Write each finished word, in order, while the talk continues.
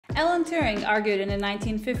Alan Turing argued in the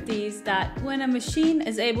 1950s that when a machine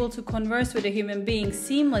is able to converse with a human being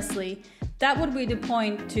seamlessly, that would be the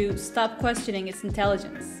point to stop questioning its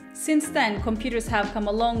intelligence. Since then, computers have come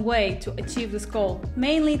a long way to achieve this goal,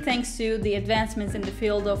 mainly thanks to the advancements in the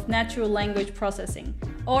field of natural language processing,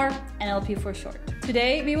 or NLP for short.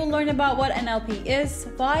 Today, we will learn about what NLP is,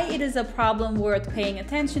 why it is a problem worth paying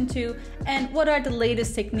attention to, and what are the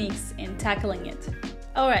latest techniques in tackling it.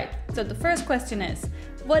 Alright, so the first question is,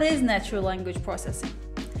 what is natural language processing?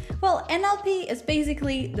 Well, NLP is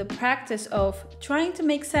basically the practice of trying to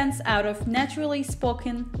make sense out of naturally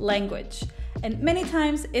spoken language, and many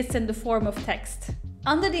times it's in the form of text.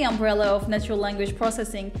 Under the umbrella of natural language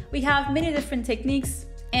processing, we have many different techniques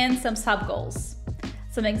and some sub-goals.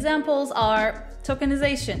 Some examples are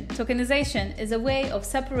tokenization. Tokenization is a way of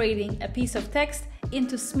separating a piece of text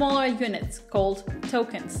into smaller units called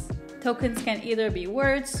tokens. Tokens can either be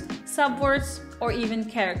words, subwords, or even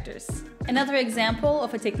characters. Another example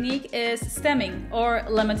of a technique is stemming or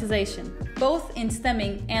lemmatization. Both in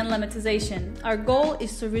stemming and lemmatization, our goal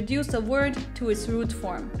is to reduce a word to its root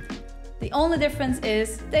form. The only difference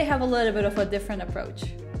is they have a little bit of a different approach.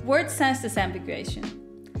 Word sense disambiguation.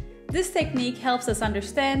 This technique helps us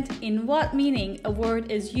understand in what meaning a word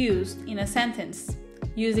is used in a sentence,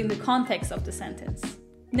 using the context of the sentence.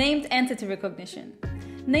 Named entity recognition.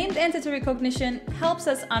 Named entity recognition helps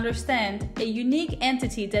us understand a unique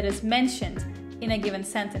entity that is mentioned in a given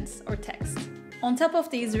sentence or text. On top of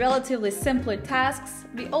these relatively simpler tasks,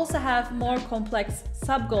 we also have more complex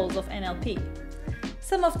sub-goals of NLP.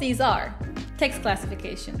 Some of these are text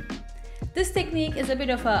classification. This technique is a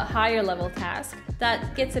bit of a higher level task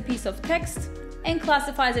that gets a piece of text and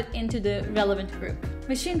classifies it into the relevant group.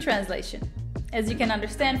 Machine translation. As you can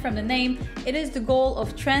understand from the name, it is the goal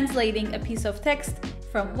of translating a piece of text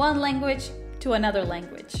from one language to another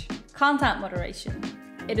language. Content moderation.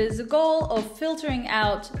 It is the goal of filtering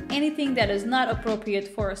out anything that is not appropriate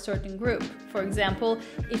for a certain group. For example,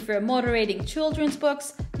 if you're moderating children's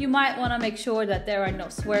books, you might want to make sure that there are no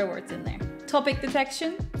swear words in there. Topic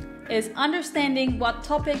detection is understanding what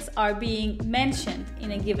topics are being mentioned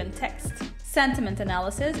in a given text. Sentiment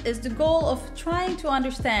analysis is the goal of trying to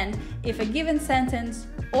understand if a given sentence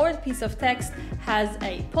or piece of text has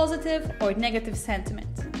a positive or negative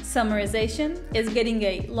sentiment. Summarization is getting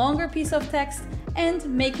a longer piece of text and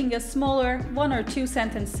making a smaller 1 or 2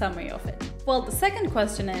 sentence summary of it. Well, the second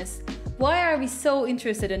question is, why are we so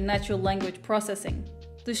interested in natural language processing?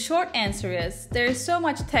 The short answer is, there is so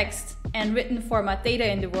much text and written format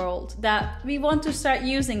data in the world that we want to start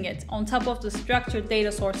using it on top of the structured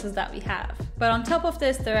data sources that we have. But on top of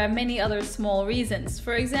this, there are many other small reasons.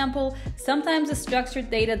 For example, sometimes the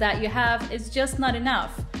structured data that you have is just not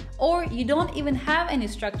enough. Or you don't even have any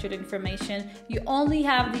structured information, you only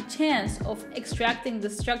have the chance of extracting the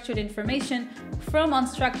structured information from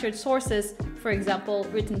unstructured sources, for example,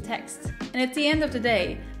 written text. And at the end of the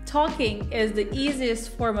day, talking is the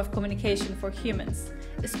easiest form of communication for humans,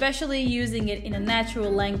 especially using it in a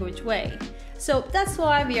natural language way. So that's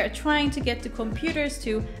why we are trying to get the computers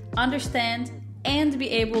to understand and be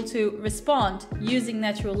able to respond using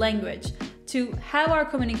natural language to have our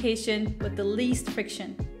communication with the least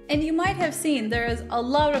friction. And you might have seen there is a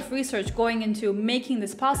lot of research going into making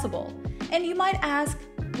this possible. And you might ask,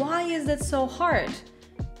 why is that so hard?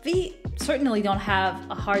 We certainly don't have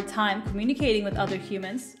a hard time communicating with other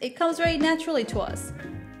humans. It comes very naturally to us.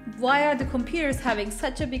 Why are the computers having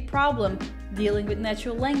such a big problem dealing with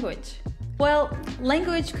natural language? Well,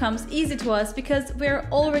 language comes easy to us because we're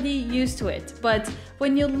already used to it. But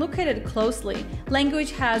when you look at it closely,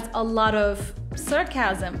 language has a lot of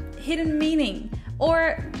sarcasm, hidden meaning,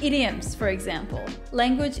 or idioms, for example.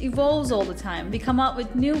 Language evolves all the time. We come up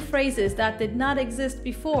with new phrases that did not exist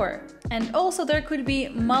before. And also there could be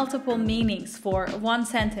multiple meanings for one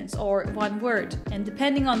sentence or one word. And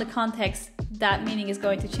depending on the context, that meaning is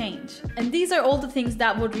going to change. And these are all the things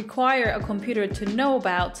that would require a computer to know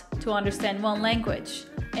about to understand one language.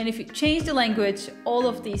 And if you change the language, all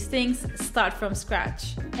of these things start from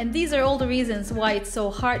scratch. And these are all the reasons why it's so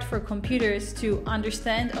hard for computers to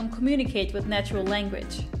understand and communicate with natural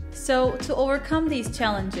language. So to overcome these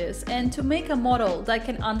challenges and to make a model that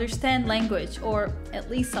can understand language, or at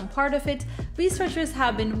least some part of it, researchers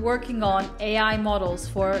have been working on AI models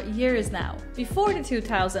for years now. Before the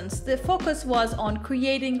 2000s, the focus was on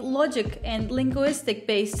creating logic and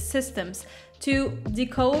linguistic-based systems to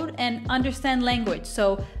decode and understand language.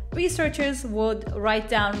 So researchers would write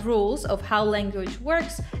down rules of how language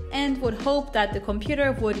works and would hope that the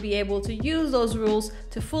computer would be able to use those rules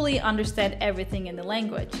to fully understand everything in the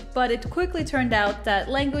language. But it quickly turned out that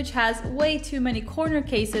language has way too many corner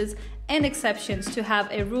cases and exceptions to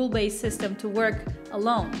have a rule-based system to work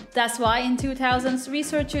alone. That's why in 2000s,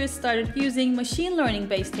 researchers started using machine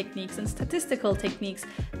learning-based techniques and statistical techniques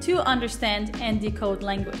to understand and decode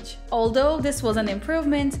language. Although this was an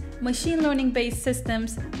improvement, machine learning-based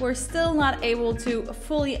systems were still not able to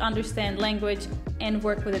fully understand language and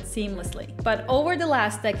work with it seamlessly. But over the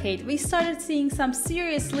last decade, we started seeing some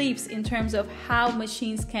serious leaps in terms of how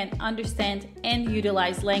machines can understand and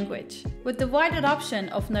utilize language. With the wide adoption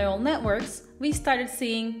of neural networks, we started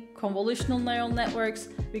seeing convolutional neural networks,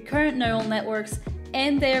 recurrent neural networks,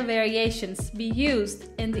 and their variations be used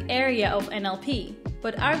in the area of NLP.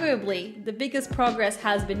 But arguably, the biggest progress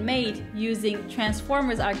has been made using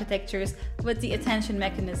transformers architectures with the attention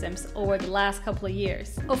mechanisms over the last couple of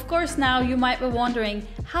years. Of course, now you might be wondering,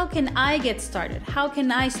 how can I get started? How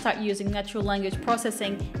can I start using natural language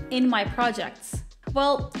processing in my projects?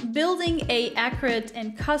 Well, building an accurate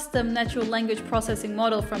and custom natural language processing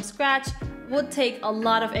model from scratch would take a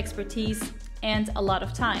lot of expertise and a lot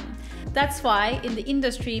of time. That's why in the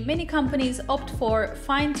industry, many companies opt for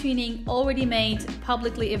fine-tuning already made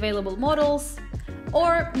publicly available models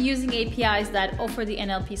or using APIs that offer the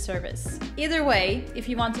NLP service. Either way, if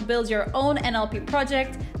you want to build your own NLP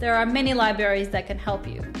project, there are many libraries that can help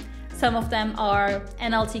you. Some of them are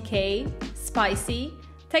NLTK, Spicy,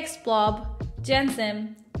 TextBlob,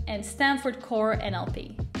 GenSim, and Stanford Core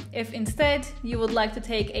NLP. If instead you would like to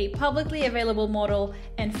take a publicly available model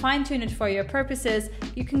and fine-tune it for your purposes,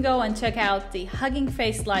 you can go and check out the Hugging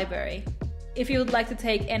Face library. If you would like to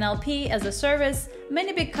take NLP as a service,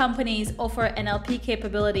 many big companies offer NLP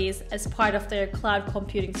capabilities as part of their cloud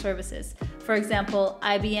computing services. For example,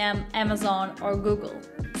 IBM, Amazon, or Google.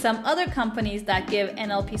 Some other companies that give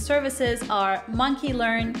NLP services are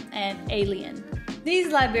MonkeyLearn and Alien.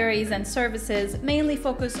 These libraries and services mainly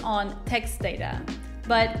focus on text data.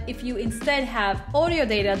 But if you instead have audio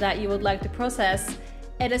data that you would like to process,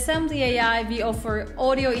 at AssemblyAI we offer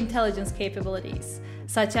audio intelligence capabilities,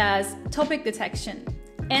 such as topic detection,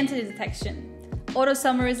 entity detection, auto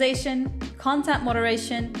summarization, content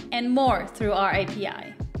moderation, and more through our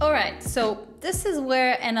API. Alright, so this is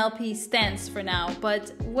where NLP stands for now,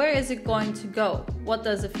 but where is it going to go? What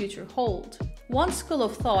does the future hold? One school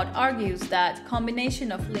of thought argues that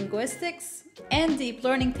combination of linguistics and deep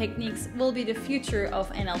learning techniques will be the future of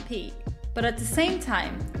NLP. But at the same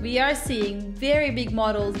time, we are seeing very big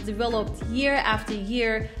models developed year after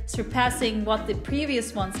year, surpassing what the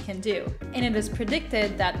previous ones can do. And it is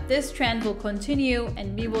predicted that this trend will continue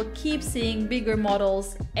and we will keep seeing bigger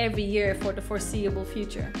models every year for the foreseeable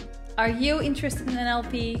future. Are you interested in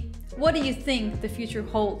NLP? What do you think the future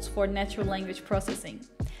holds for natural language processing?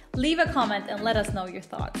 Leave a comment and let us know your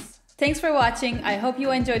thoughts. Thanks for watching. I hope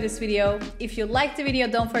you enjoyed this video. If you liked the video,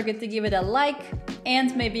 don't forget to give it a like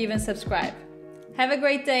and maybe even subscribe. Have a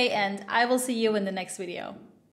great day and I will see you in the next video.